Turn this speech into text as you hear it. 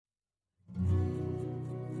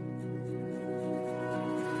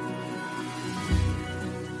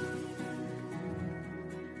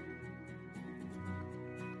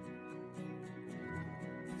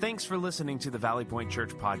Thanks for listening to the Valley Point Church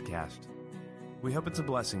podcast. We hope it's a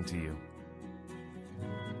blessing to you.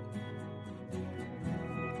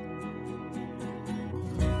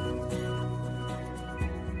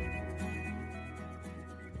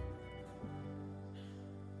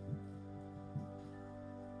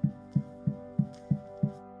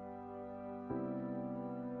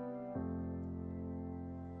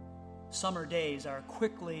 Summer days are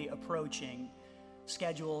quickly approaching.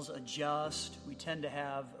 Schedules adjust. We tend to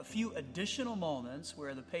have a few additional moments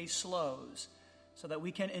where the pace slows so that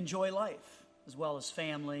we can enjoy life as well as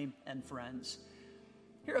family and friends.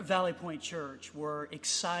 Here at Valley Point Church, we're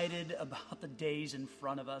excited about the days in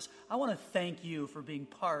front of us. I want to thank you for being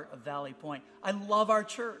part of Valley Point. I love our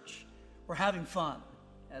church. We're having fun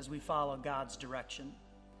as we follow God's direction.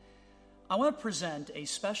 I want to present a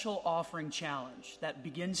special offering challenge that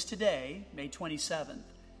begins today, May 27th,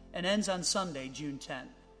 and ends on Sunday, June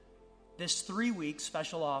 10th. This 3-week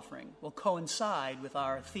special offering will coincide with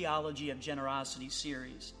our Theology of Generosity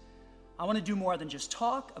series. I want to do more than just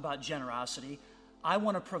talk about generosity. I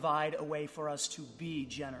want to provide a way for us to be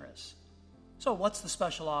generous. So what's the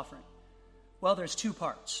special offering? Well, there's 2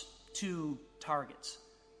 parts, 2 targets.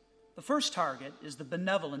 The first target is the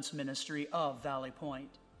benevolence ministry of Valley Point.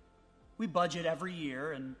 We budget every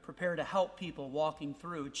year and prepare to help people walking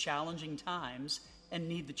through challenging times and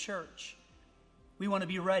need the church. We want to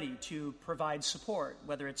be ready to provide support,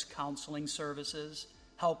 whether it's counseling services,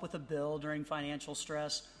 help with a bill during financial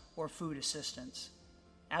stress, or food assistance.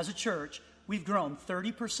 As a church, we've grown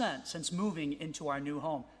 30% since moving into our new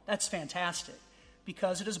home. That's fantastic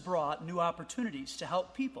because it has brought new opportunities to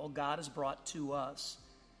help people God has brought to us.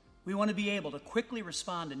 We want to be able to quickly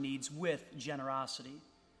respond to needs with generosity.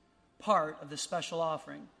 Part of the special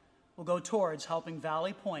offering will go towards helping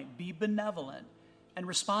Valley Point be benevolent and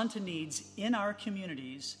respond to needs in our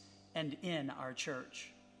communities and in our church.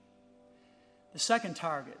 The second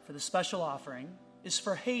target for the special offering is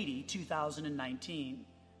for Haiti 2019.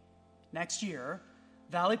 Next year,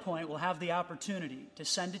 Valley Point will have the opportunity to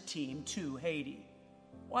send a team to Haiti.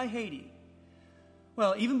 Why Haiti?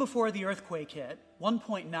 Well, even before the earthquake hit,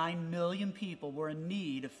 1.9 million people were in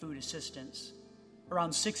need of food assistance.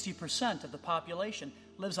 Around 60% of the population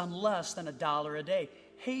lives on less than $1 a day.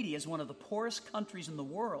 Haiti is one of the poorest countries in the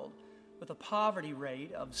world with a poverty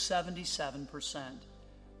rate of 77%.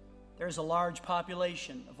 There is a large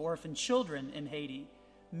population of orphan children in Haiti,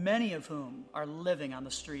 many of whom are living on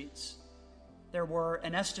the streets. There were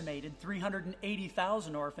an estimated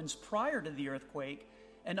 380,000 orphans prior to the earthquake,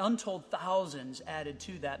 and untold thousands added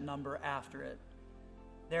to that number after it.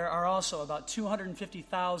 There are also about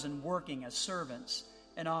 250,000 working as servants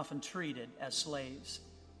and often treated as slaves.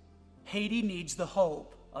 Haiti needs the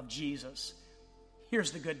hope of Jesus.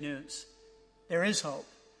 Here's the good news. There is hope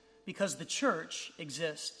because the church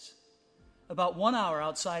exists. About 1 hour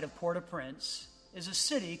outside of Port-au-Prince is a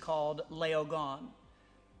city called Léogâne.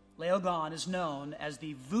 Léogâne is known as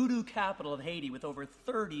the voodoo capital of Haiti with over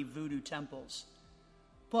 30 voodoo temples.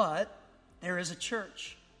 But there is a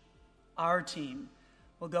church. Our team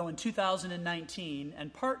will go in 2019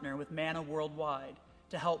 and partner with Manna Worldwide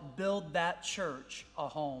to help build that church a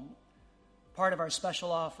home. Part of our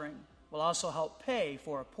special offering will also help pay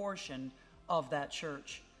for a portion of that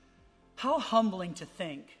church. How humbling to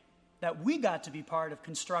think that we got to be part of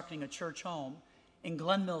constructing a church home in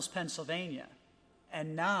Glen Mills, Pennsylvania,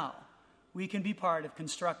 and now we can be part of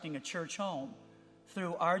constructing a church home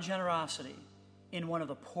through our generosity in one of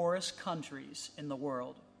the poorest countries in the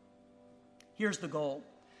world. Here's the goal.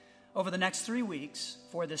 Over the next 3 weeks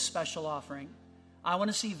for this special offering, I want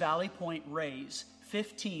to see Valley Point raise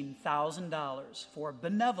 $15,000 for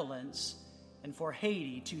benevolence and for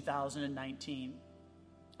Haiti 2019.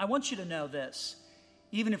 I want you to know this.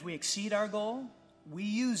 Even if we exceed our goal, we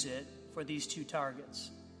use it for these 2 targets.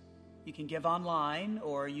 You can give online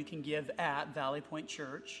or you can give at Valley Point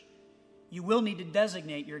Church. You will need to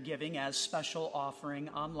designate your giving as special offering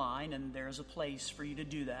online, and there's a place for you to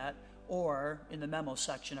do that, or in the memo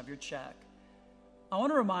section of your check. I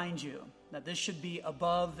want to remind you that this should be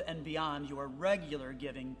above and beyond your regular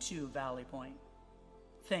giving to Valley Point.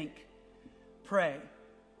 Think, pray,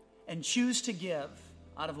 and choose to give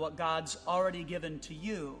out of what God's already given to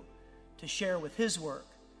you to share with His work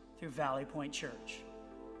through Valley Point Church.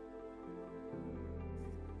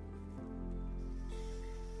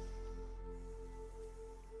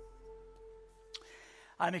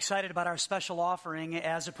 I'm excited about our special offering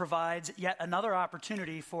as it provides yet another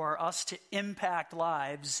opportunity for us to impact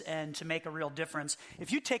lives and to make a real difference.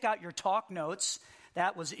 If you take out your talk notes,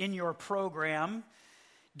 that was in your program.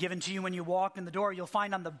 given to you when you walk in the door. You'll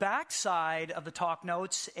find on the back side of the talk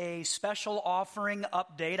notes a special offering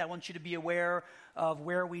update. I want you to be aware of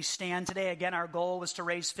where we stand today. Again, our goal was to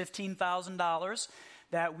raise $15,000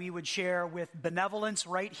 that we would share with benevolence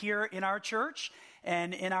right here in our church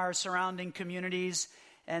and in our surrounding communities.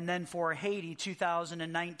 And then for Haiti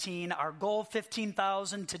 2019, our goal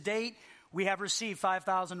 $15,000 to date. We have received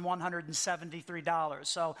 $5,173.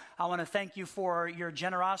 So I want to thank you for your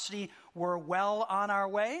generosity. We're well on our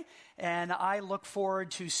way, and I look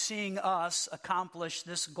forward to seeing us accomplish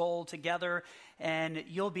this goal together. And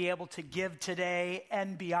you'll be able to give today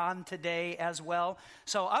and beyond today as well.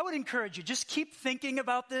 So I would encourage you, just keep thinking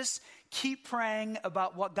about this. Keep praying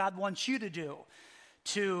about what God wants you to do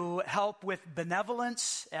to help with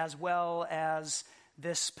benevolence as well as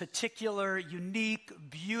this particular, unique,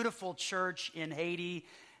 beautiful church in Haiti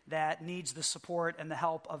that needs the support and the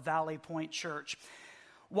help of Valley Point Church.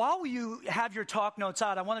 While you have your talk notes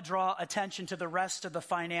out, I want to draw attention to the rest of the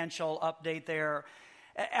financial update there.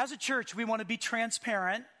 As a church, we want to be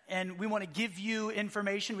transparent and we want to give you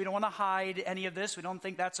information. We don't want to hide any of this. We don't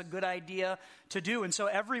think that's a good idea to do. And so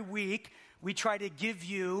every week, we try to give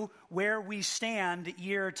you where we stand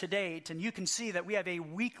year to date. And you can see that we have a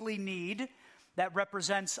weekly need that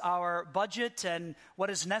represents our budget and what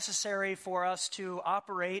is necessary for us to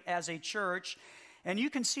operate as a church. And you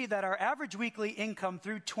can see that our average weekly income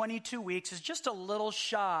through 22 weeks is just a little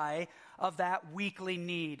shy of that weekly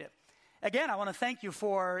need. Again, I want to thank you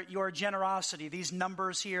for your generosity. These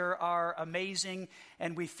numbers here are amazing,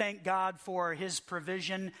 and we thank God for His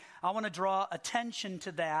provision. I want to draw attention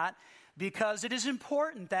to that because it is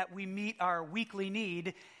important that we meet our weekly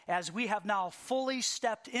need as we have now fully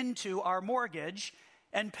stepped into our mortgage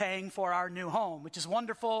and paying for our new home, which is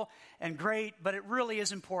wonderful and great, but it really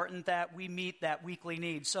is important that we meet that weekly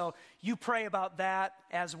need. So you pray about that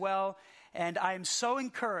as well, and I am so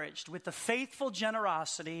encouraged with the faithful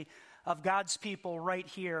generosity of God's people right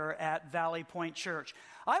here at Valley Point Church.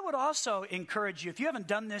 I would also encourage you, if you haven't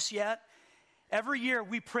done this yet, every year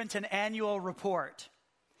we print an annual report.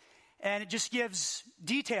 And it just gives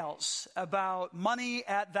details about money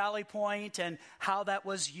at Valley Point and how that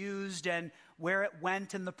was used and where it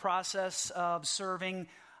went in the process of serving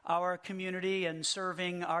our community and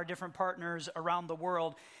serving our different partners around the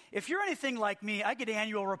world. If you're anything like me, I get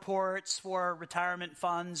annual reports for retirement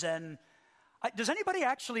funds. And does anybody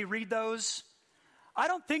actually read those? I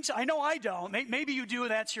don't think so. I know I don't. Maybe you do,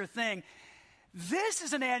 that's your thing. This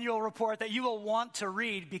is an annual report that you will want to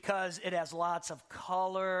read because it has lots of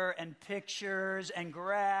color and pictures and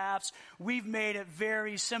graphs. We've made it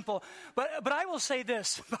very simple. But I will say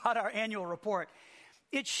this about our annual report.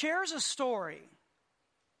 It shares a story.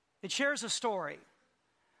 It shares a story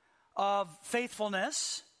of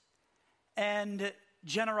faithfulness and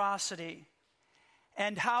generosity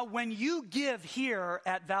and how when you give here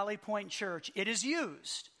at Valley Point Church, it is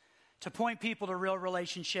used to point people to real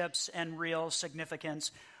relationships and real significance.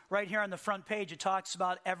 Right here on the front page, it talks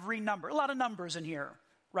about every number. A lot of numbers in here,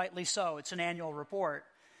 rightly so. It's an annual report.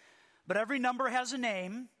 But every number has a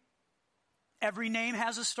name, every name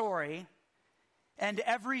has a story, and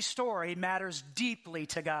every story matters deeply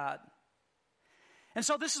to God. And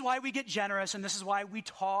so this is why we get generous, and this is why we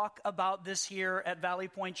talk about this here at Valley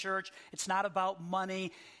Point Church. It's not about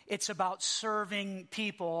money. It's about serving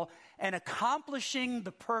people and accomplishing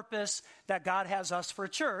the purpose that God has us for a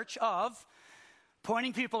church of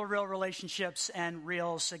pointing people to real relationships and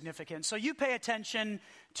real significance. So you pay attention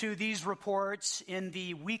to these reports in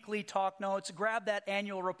the weekly talk notes. Grab that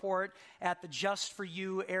annual report at the Just For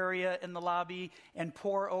You area in the lobby and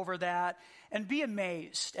pore over that. And be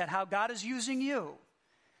amazed at how God is using you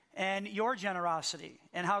and your generosity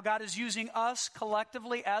and how God is using us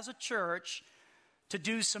collectively as a church to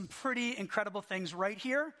do some pretty incredible things right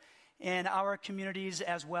here in our communities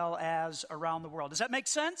as well as around the world. Does that make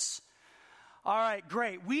sense? All right,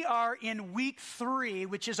 great. We are in week 3,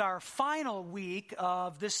 which is our final week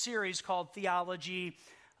of this series called Theology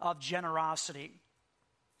of Generosity.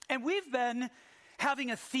 And we've been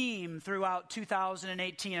having a theme throughout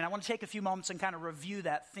 2018, and I want to take a few moments and kind of review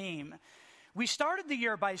that theme. We started the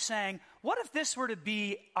year by saying, what if this were to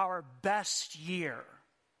be our best year?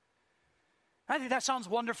 I think that sounds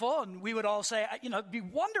wonderful, and we would all say, it'd be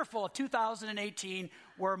wonderful if 2018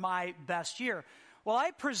 were my best year. Well,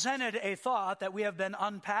 I presented a thought that we have been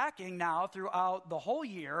unpacking now throughout the whole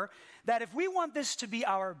year, that if we want this to be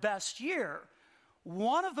our best year,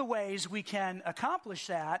 one of the ways we can accomplish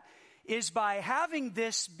that is by having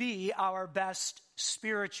this be our best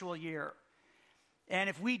spiritual year. And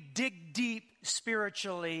if we dig deep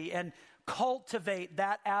spiritually and cultivate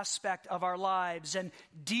that aspect of our lives and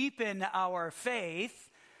deepen our faith,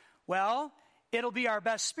 Well, it'll be our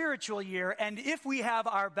best spiritual year, and if we have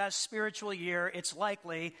our best spiritual year, it's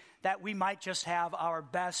likely that we might just have our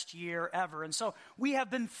best year ever. And so we have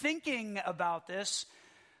been thinking about this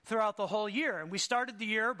throughout the whole year, and we started the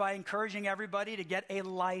year by encouraging everybody to get a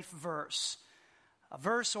life verse, a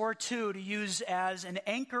verse or two to use as an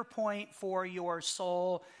anchor point for your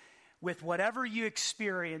soul with whatever you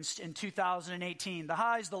experienced in 2018, the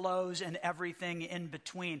highs, the lows, and everything in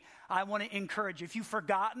between. I want to encourage you, if you've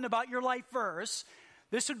forgotten about your life verse,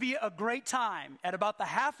 this would be a great time at about the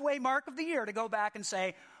halfway mark of the year to go back and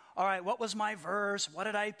say, all right, what was my verse? What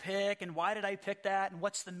did I pick? And why did I pick that? And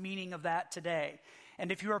what's the meaning of that today?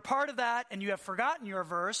 And if you are part of that and you have forgotten your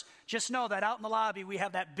verse, just know that out in the lobby we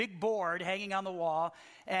have that big board hanging on the wall,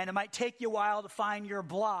 and it might take you a while to find your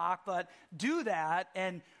block, but do that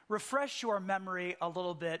and refresh your memory a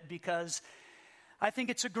little bit, because I think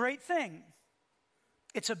it's a great thing.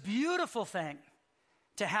 It's a beautiful thing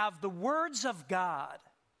to have the words of God,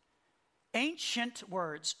 ancient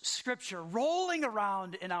words, Scripture, rolling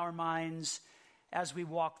around in our minds as we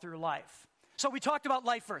walk through life. So we talked about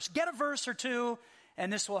life verse. Get a verse or two,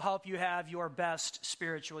 and this will help you have your best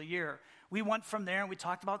spiritual year. We went from there and we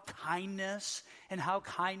talked about kindness and how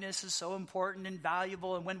kindness is so important and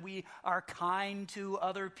valuable. And when we are kind to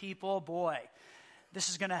other people, boy, this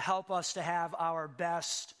is going to help us to have our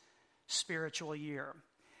best spiritual year.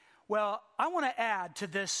 Well, I want to add to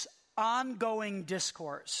this ongoing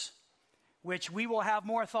discourse, which we will have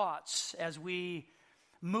more thoughts as we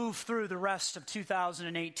move through the rest of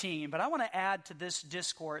 2018. But I want to add to this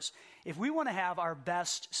discourse, if we want to have our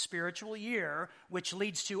best spiritual year, which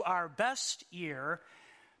leads to our best year,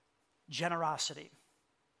 generosity.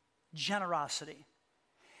 Generosity.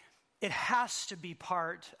 It has to be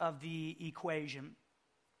part of the equation.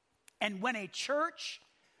 And when a church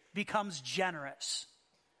becomes generous,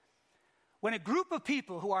 when a group of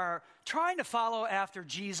people who are trying to follow after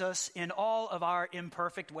Jesus in all of our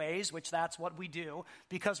imperfect ways, which that's what we do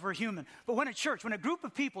because we're human, but when a group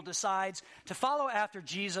of people decides to follow after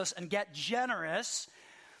Jesus and get generous,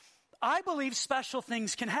 I believe special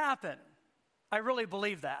things can happen. I really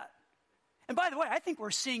believe that. And by the way, I think we're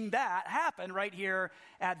seeing that happen right here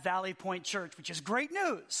at Valley Point Church, which is great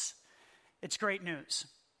news. It's great news.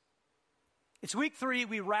 It's week 3.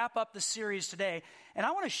 We wrap up the series today, and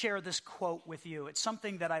I want to share this quote with you. It's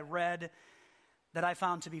something that I read that I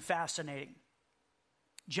found to be fascinating.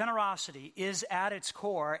 Generosity is at its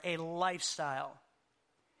core a lifestyle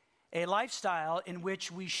in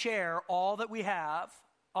which we share all that we have,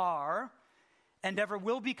 are, and ever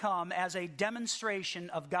will become as a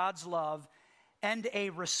demonstration of God's love and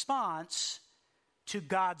a response to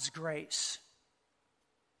God's grace.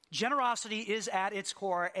 Generosity is at its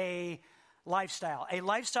core a lifestyle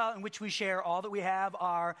in which we share all that we have,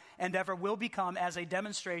 are, and ever will become as a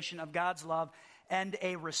demonstration of God's love and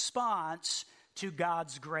a response to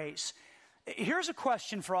God's grace. Here's a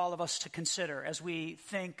question for all of us to consider as we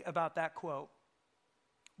think about that quote.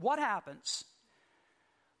 What happens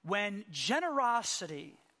when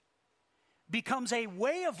generosity becomes a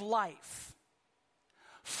way of life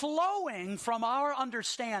flowing from our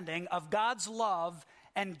understanding of God's love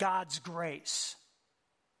and God's grace?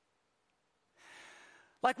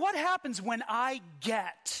 Like, what happens when I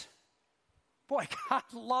get, boy, God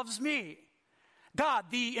loves me. God,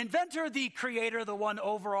 the inventor, the creator, the one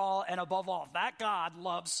over all and above all, that God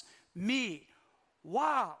loves me.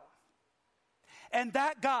 Wow. And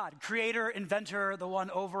that God, creator, inventor, the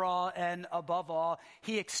one over all and above all,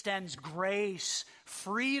 he extends grace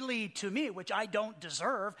freely to me, which I don't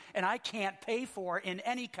deserve and I can't pay for in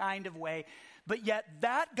any kind of way. But yet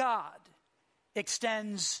that God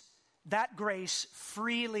extends that grace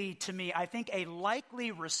freely to me. I think a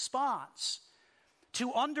likely response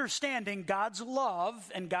to understanding God's love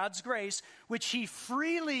and God's grace, which he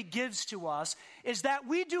freely gives to us, is that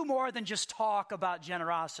we do more than just talk about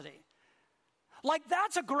generosity. Like,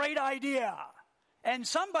 that's a great idea, and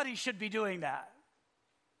somebody should be doing that.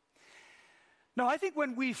 No, I think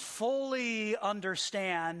when we fully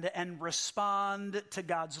understand and respond to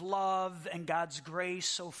God's love and God's grace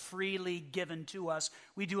so freely given to us,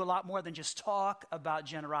 we do a lot more than just talk about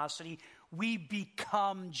generosity. We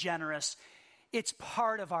become generous. It's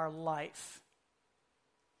part of our life.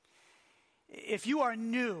 If you are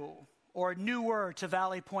new or newer to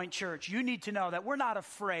Valley Point Church, you need to know that we're not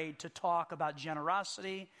afraid to talk about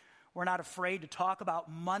generosity. We're not afraid to talk about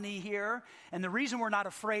money here. And the reason we're not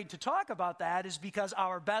afraid to talk about that is because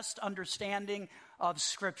our best understanding of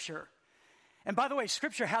Scripture. And by the way,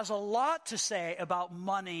 Scripture has a lot to say about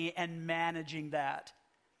money and managing that.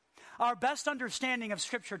 Our best understanding of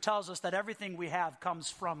Scripture tells us that everything we have comes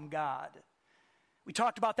from God. We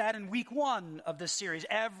talked about that in week 1 of this series.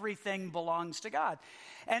 Everything belongs to God.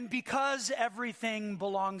 And because everything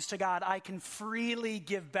belongs to God, I can freely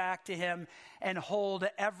give back to him and hold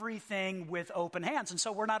everything with open hands. And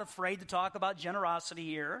so we're not afraid to talk about generosity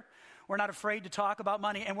here. We're not afraid to talk about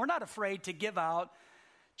money. And we're not afraid to give out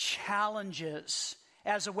challenges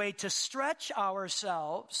as a way to stretch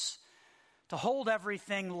ourselves to hold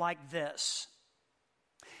everything like this.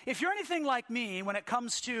 If you're anything like me when it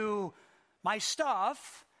comes to my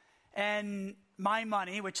stuff and my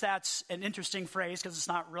money, which that's an interesting phrase because it's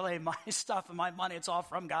not really my stuff and my money. It's all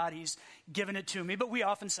from God. He's given it to me, but we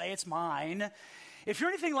often say it's mine. If you're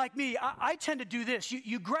anything like me, I tend to do this.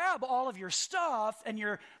 You grab all of your stuff and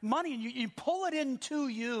your money and you pull it into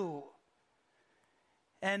you.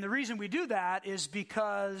 And the reason we do that is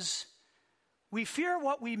because we fear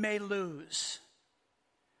what we may lose,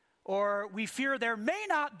 or we fear there may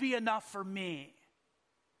not be enough for me.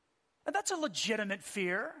 And that's a legitimate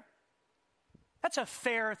fear. That's a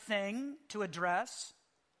fair thing to address.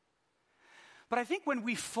 But I think when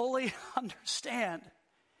we fully understand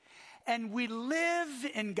and we live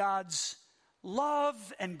in God's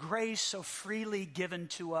love and grace so freely given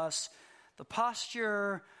to us, the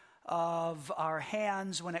posture of our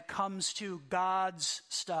hands when it comes to God's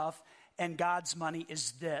stuff and God's money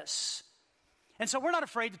is this. And so we're not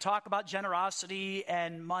afraid to talk about generosity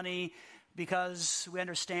and money because we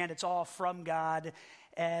understand it's all from God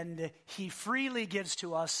and he freely gives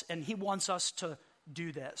to us and he wants us to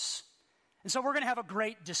do this. And so we're going to have a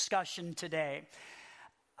great discussion today.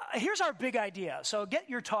 Here's our big idea. So get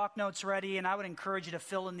your talk notes ready, and I would encourage you to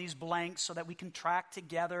fill in these blanks so that we can track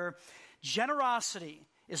together. Generosity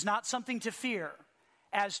is not something to fear,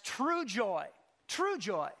 as true joy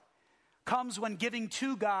comes when giving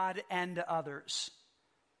to God and to others.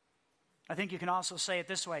 I think you can also say it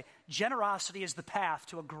this way: generosity is the path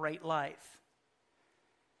to a great life.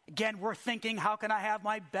 Again, we're thinking, how can I have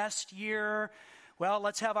my best year? Well,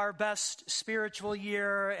 let's have our best spiritual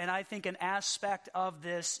year, and I think an aspect of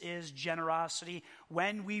this is generosity.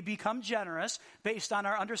 When we become generous, based on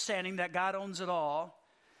our understanding that God owns it all,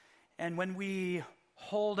 and when we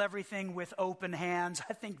hold everything with open hands,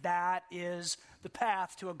 I think that is the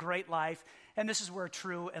path to a great life, and this is where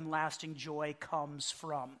true and lasting joy comes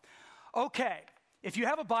from. Okay, if you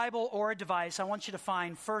have a Bible or a device, I want you to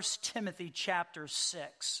find 1 Timothy chapter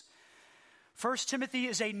 6. 1 Timothy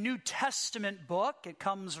is a New Testament book. It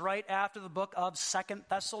comes right after the book of 2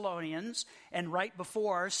 Thessalonians and right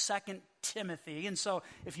before 2 Timothy. And so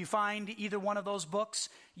if you find either one of those books,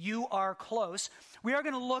 you are close. We are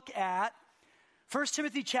going to look at 1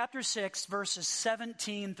 Timothy chapter 6, verses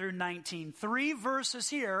 17 through 19. 3 verses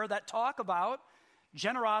here that talk about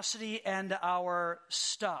generosity and our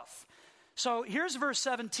stuff. So here's verse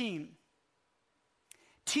 17.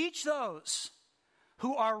 Teach those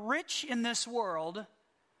who are rich in this world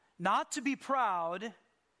not to be proud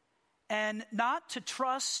and not to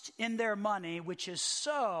trust in their money, which is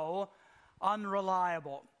so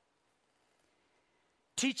unreliable.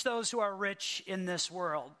 Teach those who are rich in this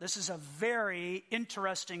world. This is a very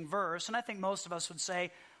interesting verse, and I think most of us would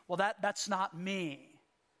say, well, that's not me.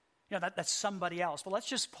 You know, that's somebody else. But let's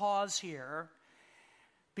just pause here,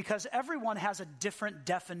 because everyone has a different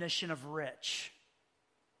definition of rich.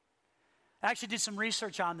 I actually did some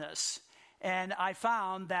research on this, and I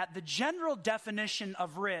found that the general definition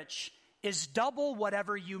of rich is double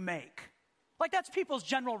whatever you make. Like, that's people's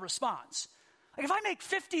general response. Like, if I make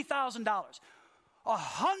 $50,000,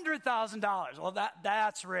 $100,000, well,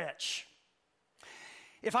 that's rich.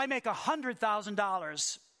 If I make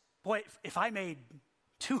 $100,000, boy, if I made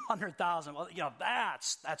 $200,000, well, you know,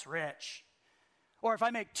 that's rich. Or if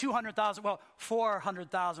I make $200,000, well,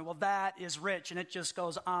 $400,000, well, that is rich. And it just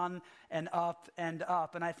goes on and up and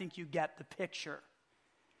up. And I think you get the picture.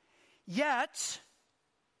 Yet,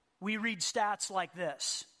 we read stats like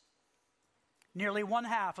this. Nearly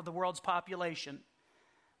 1/2 of the world's population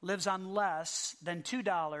lives on less than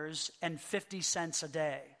 $2.50 a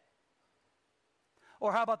day.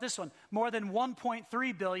 Or how about this one? More than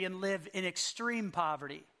 1.3 billion live in extreme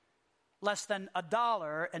poverty. Less than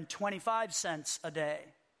 $1.25 a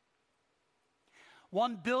day.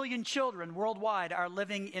 1 billion children worldwide are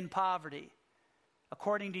living in poverty.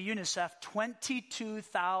 According to UNICEF,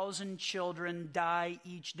 22,000 children die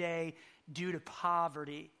each day due to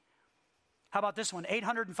poverty. How about this one?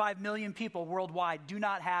 805 million people worldwide do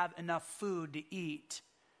not have enough food to eat.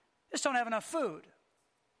 Just don't have enough food.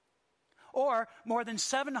 Or more than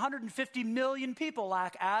 750 million people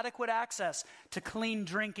lack adequate access to clean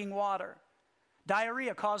drinking water.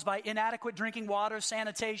 Diarrhea caused by inadequate drinking water,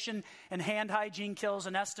 sanitation, and hand hygiene kills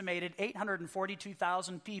an estimated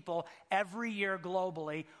 842,000 people every year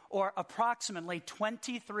globally, or approximately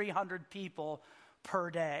 2,300 people per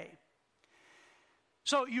day.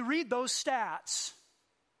 So you read those stats,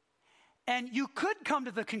 and you could come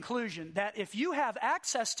to the conclusion that if you have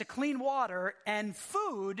access to clean water and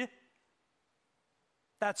food,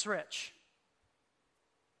 that's rich.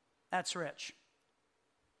 That's rich.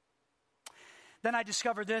 Then I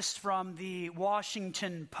discovered this from the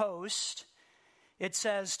Washington Post. It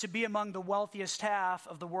says, to be among the wealthiest half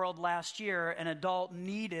of the world last year, an adult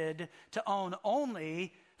needed to own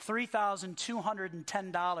only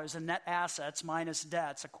 $3,210 in net assets minus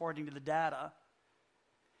debts, according to the data.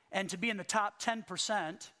 And to be in the top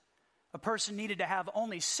 10%, a person needed to have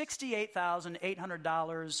only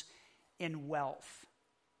 $68,800 in wealth.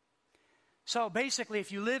 So basically,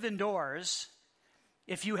 if you live indoors,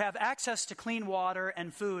 if you have access to clean water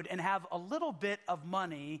and food and have a little bit of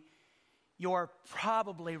money, you're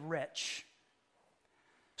probably rich.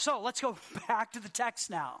 So let's go back to the text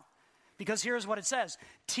now, because here's what it says.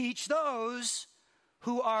 Teach those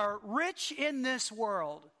who are rich in this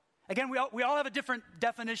world. Again, we all have a different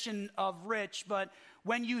definition of rich, but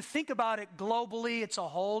when you think about it globally, it's a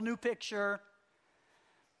whole new picture.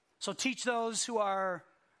 So teach those who are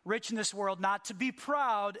rich in this world not to be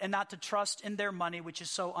proud and not to trust in their money, which is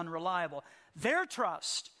so unreliable. Their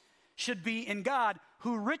trust should be in God,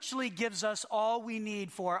 who richly gives us all we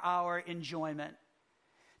need for our enjoyment.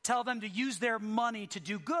 Tell them to use their money to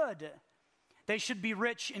do good. They should be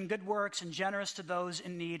rich in good works and generous to those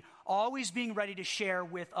in need, always being ready to share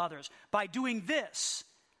with others. By doing this,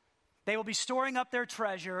 they will be storing up their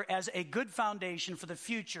treasure as a good foundation for the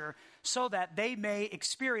future, so that they may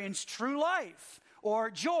experience true life,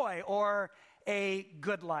 or joy, or a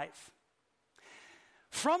good life.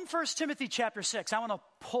 From 1 Timothy chapter 6, I want to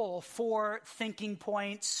pull 4 thinking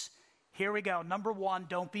points. Here we go. Number 1,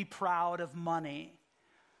 don't be proud of money.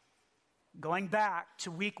 Going back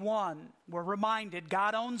to week 1, we're reminded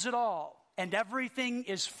God owns it all, and everything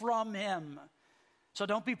is from Him. So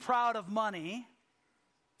don't be proud of money.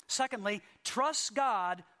 Secondly, trust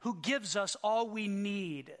God who gives us all we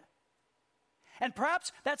need. And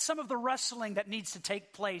perhaps that's some of the wrestling that needs to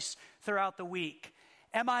take place throughout the week.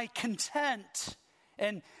 Am I content?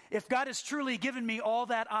 And if God has truly given me all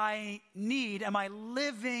that I need, am I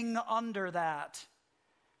living under that?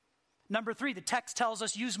 Number 3, the text tells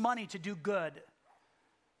us use money to do good.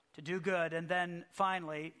 To do good. And then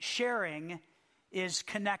finally, sharing is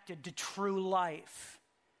connected to true life.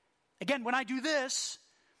 Again, when I do this,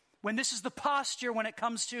 when this is the posture when it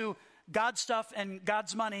comes to God's stuff and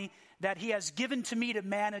God's money that He has given to me to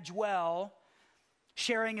manage well,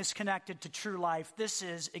 sharing is connected to true life. This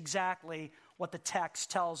is exactly what the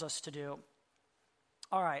text tells us to do.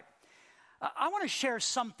 All right. I want to share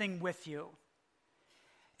something with you.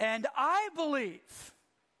 And I believe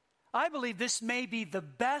this may be the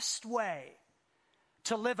best way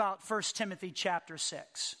to live out 1 Timothy chapter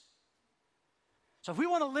 6. So if we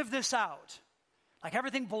want to live this out, like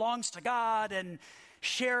everything belongs to God and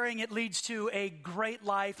sharing, it leads to a great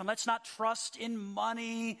life. And let's not trust in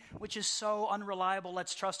money, which is so unreliable.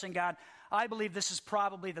 Let's trust in God. I believe this is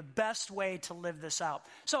probably the best way to live this out.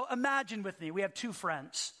 So imagine with me, we have 2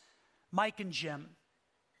 friends, Mike and Jim.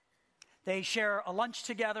 They share a lunch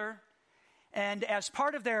together, and as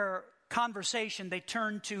part of their conversation, they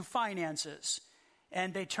turn to finances,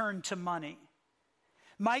 and they turn to money.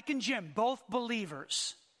 Mike and Jim, both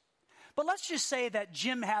believers. But let's just say that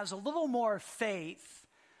Jim has a little more faith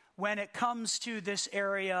when it comes to this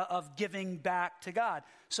area of giving back to God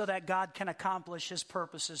so that God can accomplish His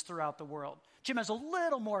purposes throughout the world. Jim has a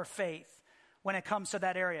little more faith when it comes to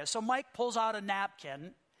that area. So Mike pulls out a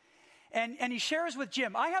napkin and he shares with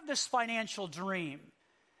Jim, I have this financial dream.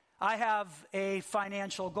 I have a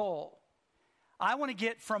financial goal. I want to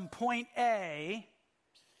get from point A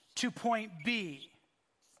to point B.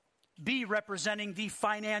 B representing the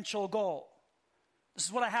financial goal. This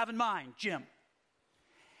is what I have in mind, Jim.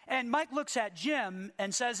 And Mike looks at Jim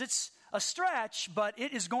and says, it's a stretch, but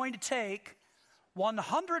it is going to take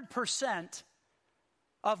 100%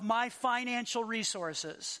 of my financial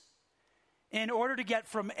resources in order to get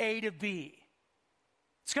from A to B.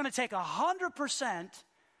 It's going to take 100%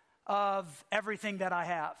 of everything that I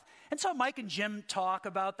have. And so Mike and Jim talk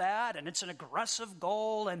about that, and it's an aggressive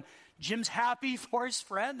goal, and Jim's happy for his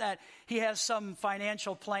friend that he has some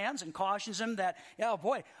financial plans and cautions him that, yeah,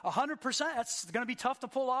 boy, 100%, that's going to be tough to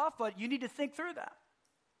pull off, but you need to think through that.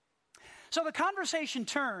 So the conversation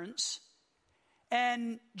turns,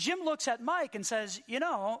 and Jim looks at Mike and says, you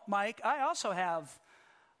know, Mike, I also have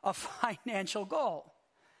a financial goal.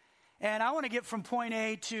 And I want to get from point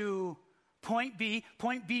A to point B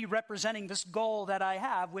representing this goal that I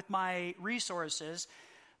have with my resources.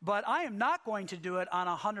 But I am not going to do it on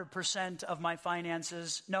 100% of my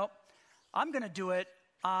finances. No, I'm going to do it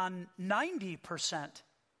on 90%.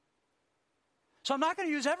 So I'm not going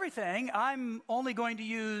to use everything. I'm only going to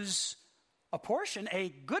use a portion, a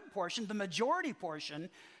good portion, the majority portion,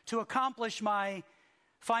 to accomplish my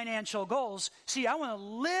financial goals. See, I want to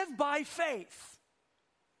live by faith.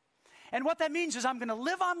 And what that means is I'm going to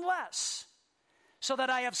live on less so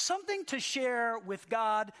that I have something to share with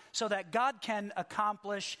God so that God can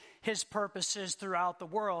accomplish his purposes throughout the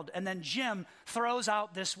world. And then Jim throws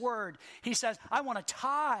out this word. He says, I want to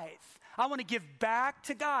tithe. I want to give back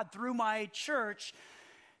to God through my church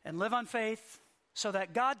and live on faith so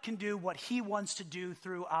that God can do what he wants to do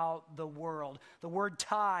throughout the world. The word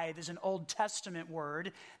tithe is an Old Testament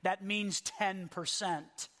word that means 10%.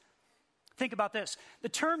 Think about this. The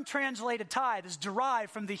term translated tithe is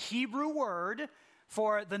derived from the Hebrew word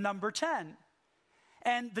for the number 10.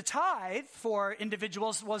 And the tithe for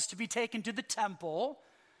individuals was to be taken to the temple,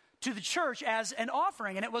 to the church as an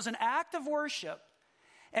offering. And it was an act of worship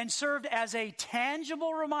and served as a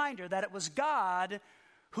tangible reminder that it was God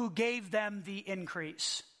who gave them the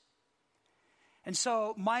increase. And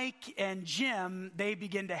so Mike and Jim, they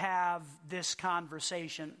begin to have this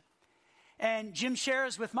conversation. And Jim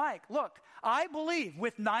shares with Mike, look, I believe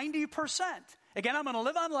with 90%, again, I'm going to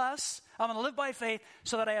live on less, I'm going to live by faith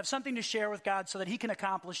so that I have something to share with God so that he can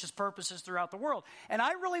accomplish his purposes throughout the world. And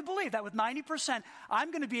I really believe that with 90%, I'm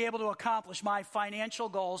going to be able to accomplish my financial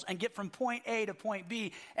goals and get from point A to point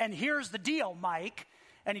B. And here's the deal, Mike.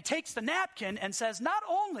 And he takes the napkin and says, not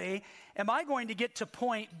only am I going to get to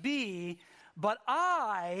point B, but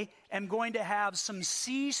I am going to have some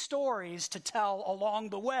C stories to tell along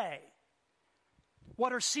the way.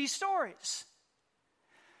 What are C stories?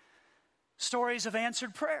 Stories of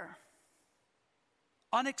answered prayer,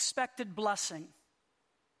 unexpected blessing,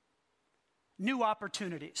 new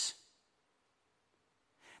opportunities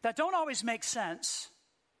that don't always make sense.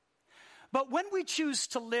 But when we choose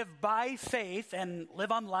to live by faith and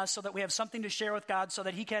live on less so that we have something to share with God so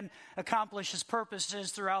that he can accomplish his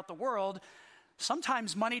purposes throughout the world,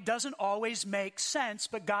 sometimes money doesn't always make sense,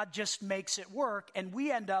 but God just makes it work, and we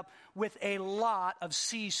end up with a lot of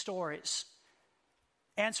C stories.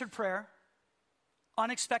 Answered prayer,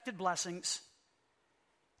 unexpected blessings,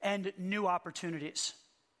 and new opportunities.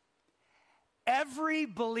 Every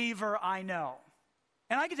believer I know,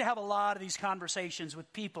 and I get to have a lot of these conversations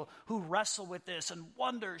with people who wrestle with this and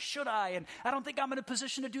wonder, should I? And I don't think I'm in a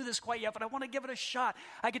position to do this quite yet, but I want to give it a shot.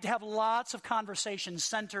 I get to have lots of conversations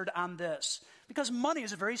centered on this because money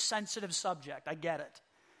is a very sensitive subject. I get it.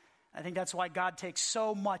 I think that's why God takes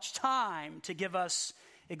so much time to give us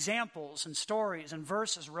examples and stories and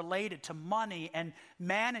verses related to money and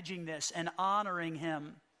managing this and honoring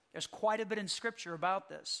him. There's quite a bit in Scripture about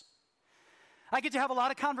this. I get to have a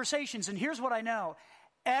lot of conversations, and here's what I know.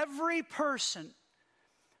 Every person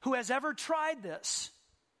who has ever tried this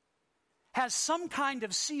has some kind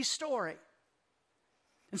of C story.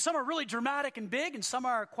 And some are really dramatic and big, and some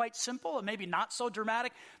are quite simple and maybe not so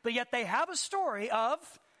dramatic, but yet they have a story of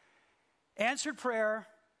answered prayer,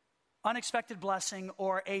 unexpected blessing,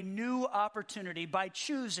 or a new opportunity by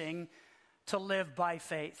choosing to live by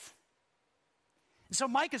faith. And so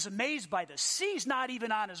Mike is amazed by this. C's not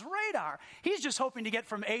even on his radar. He's just hoping to get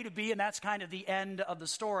from A to B, and that's kind of the end of the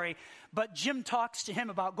story. But Jim talks to him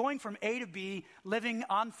about going from A to B, living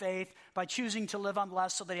on faith by choosing to live on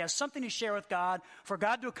less so that he has something to share with God, for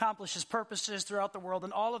God to accomplish his purposes throughout the world.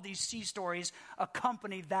 And all of these C stories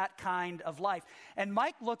accompany that kind of life. And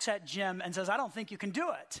Mike looks at Jim and says, I don't think you can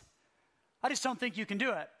do it. I just don't think you can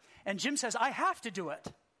do it. And Jim says, I have to do it.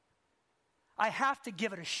 I have to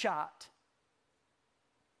give it a shot.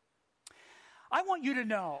 I want you to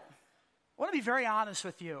know, I want to be very honest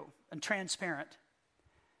with you and transparent.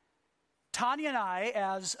 Tanya and I,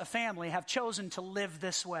 as a family, have chosen to live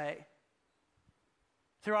this way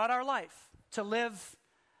throughout our life, to live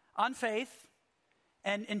on faith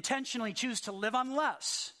and intentionally choose to live on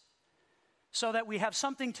less so that we have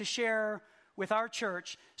something to share with our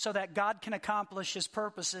church so that God can accomplish his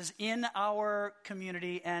purposes in our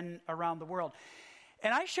community and around the world.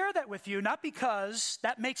 And I share that with you not because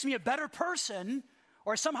that makes me a better person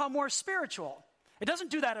or somehow more spiritual. It doesn't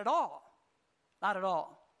do that at all. Not at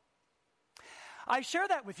all. I share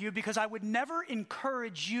that with you because I would never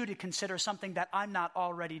encourage you to consider something that I'm not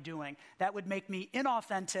already doing. That would make me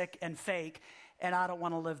inauthentic and fake, and I don't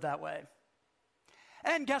want to live that way.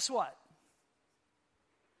 And guess what?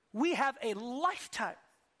 We have a lifetime,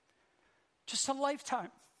 just a lifetime,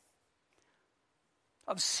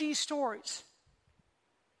 of sea stories,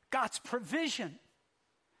 God's provision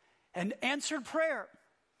and answered prayer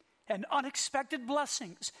and unexpected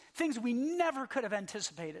blessings, things we never could have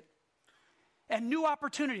anticipated, and new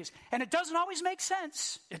opportunities. And it doesn't always make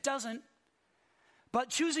sense. It doesn't. But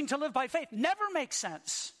choosing to live by faith never makes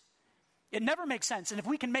sense. It never makes sense. And if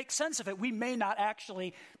we can make sense of it, we may not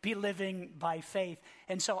actually be living by faith.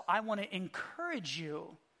 And so I want to encourage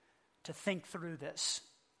you to think through this.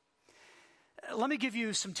 Let me give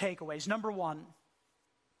you some takeaways. Number one,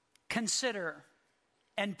 consider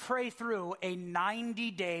and pray through a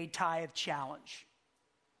 90-day tithe challenge.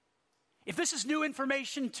 If this is new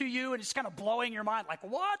information to you and it's kind of blowing your mind, like,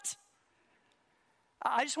 what?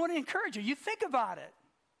 I just want to encourage you. You think about it.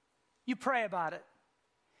 You pray about it.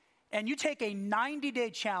 And you take a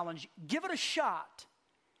 90-day challenge, give it a shot,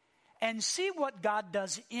 and see what God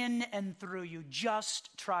does in and through you. Just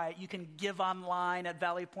try it. You can give online at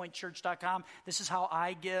valleypointchurch.com. This is how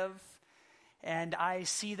I give. And I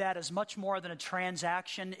see that as much more than a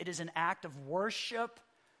transaction. It is an act of worship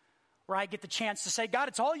where I get the chance to say, God,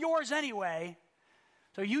 it's all yours anyway.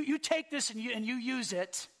 So you take this and you use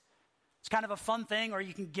it. It's kind of a fun thing, or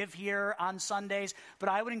you can give here on Sundays. But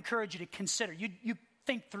I would encourage you to consider. You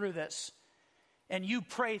think through this, and you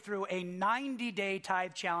pray through a 90-day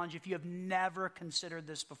tithe challenge if you have never considered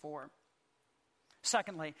this before.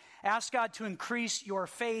 Secondly, ask God to increase your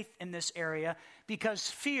faith in this area, because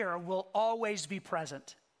fear will always be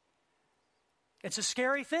present. It's a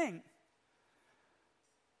scary thing.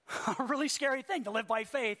 A really scary thing to live by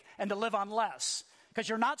faith and to live on less, because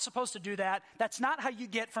you're not supposed to do that. That's not how you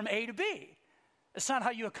get from A to B. It's not how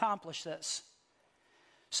you accomplish this.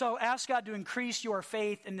 So ask God to increase your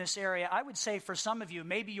faith in this area. I would say for some of you,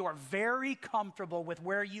 maybe you are very comfortable with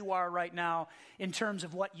where you are right now in terms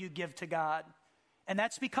of what you give to God. And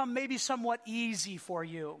that's become maybe somewhat easy for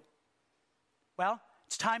you. Well,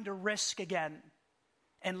 it's time to risk again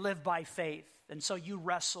and live by faith. And so you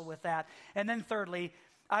wrestle with that. And then thirdly,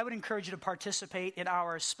 I would encourage you to participate in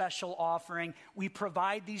our special offering. We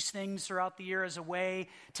provide these things throughout the year as a way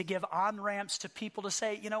to give on-ramps to people to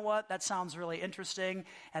say, you know what, that sounds really interesting,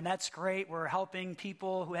 and that's great. We're helping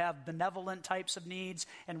people who have benevolent types of needs,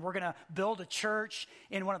 and we're going to build a church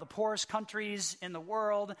in one of the poorest countries in the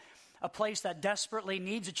world, a place that desperately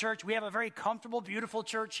needs a church. We have a very comfortable, beautiful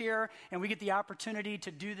church here, and we get the opportunity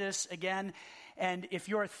to do this again. And if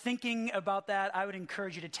you're thinking about that, I would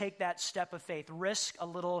encourage you to take that step of faith, risk a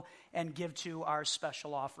little, and give to our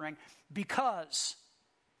special offering. Because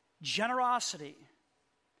generosity,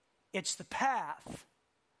 it's the path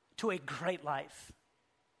to a great life.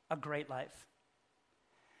 A great life.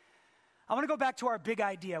 I want to go back to our big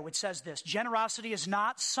idea, which says this: generosity is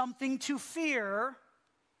not something to fear,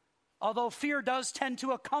 although fear does tend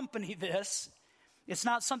to accompany this. It's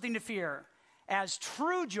not something to fear, as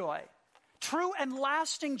true joy, true and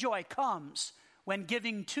lasting joy, comes when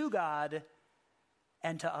giving to God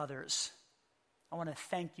and to others. I want to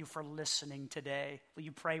thank you for listening today. Will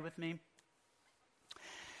you pray with me?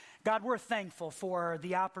 God, we're thankful for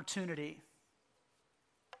the opportunity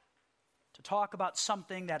to talk about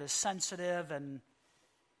something that is sensitive and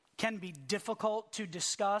can be difficult to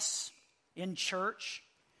discuss in church.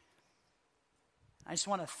 I just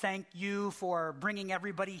want to thank you for bringing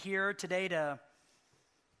everybody here today to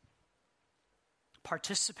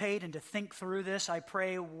participate and to think through this. I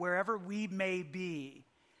pray wherever we may be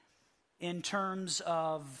in terms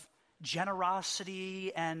of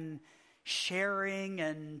generosity and sharing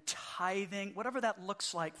and tithing, whatever that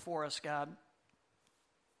looks like for us, God,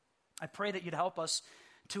 I pray that you'd help us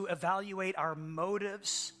to evaluate our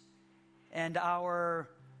motives and our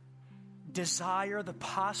desire, the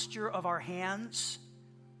posture of our hands.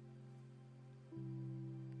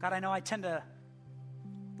 God, I know I tend to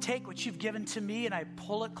take what you've given to me and I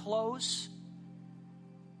pull it close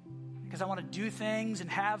because I want to do things and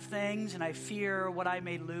have things, and I fear what I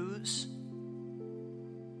may lose.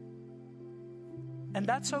 And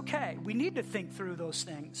that's okay. We need to think through those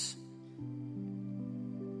things.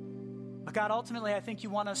 But God, ultimately, I think you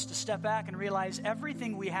want us to step back and realize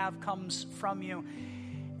everything we have comes from you.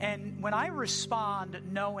 And when I respond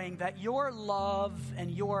knowing that your love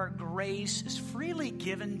and your grace is freely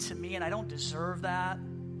given to me and I don't deserve that,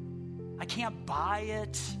 I can't buy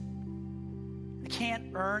it, I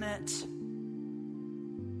can't earn it,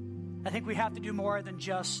 I think we have to do more than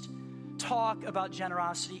just talk about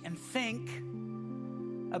generosity and think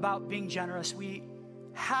about being generous. We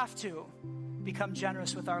have to become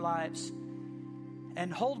generous with our lives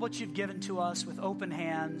and hold what you've given to us with open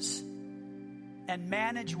hands and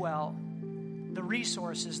manage well the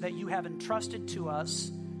resources that you have entrusted to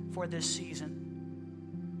us for this season.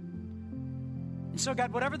 And so,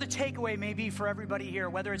 God, whatever the takeaway may be for everybody here,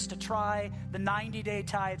 whether it's to try the 90-day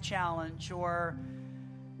tithe challenge or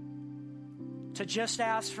to just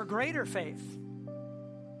ask for greater faith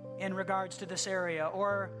in regards to this area,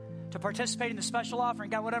 or to participate in the special offering,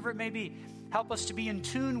 God, whatever it may be, help us to be in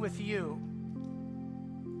tune with you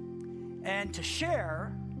and to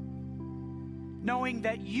share, knowing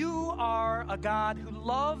that you are a God who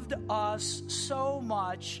loved us so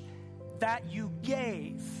much that you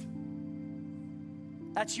gave.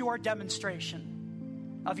 That's your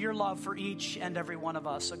demonstration of your love for each and every one of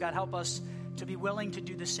us. So God, help us to be willing to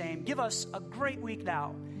do the same. Give us a great week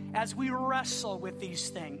now as we wrestle with these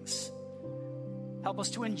things. Help us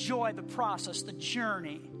to enjoy the process, the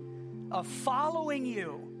journey of following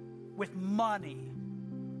you with money.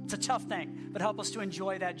 It's a tough thing, but help us to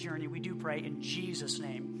enjoy that journey. We do pray in Jesus'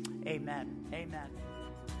 name. Amen. Amen.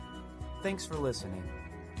 Thanks for listening.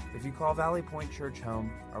 If you call Valley Point Church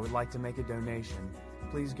home or would like to make a donation,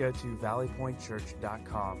 please go to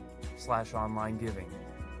valleypointchurch.com/online giving.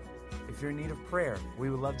 If you're in need of prayer, we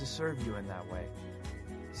would love to serve you in that way.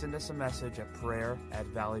 Send us a message at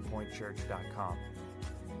prayer@valleypointchurch.com.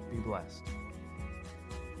 Be blessed.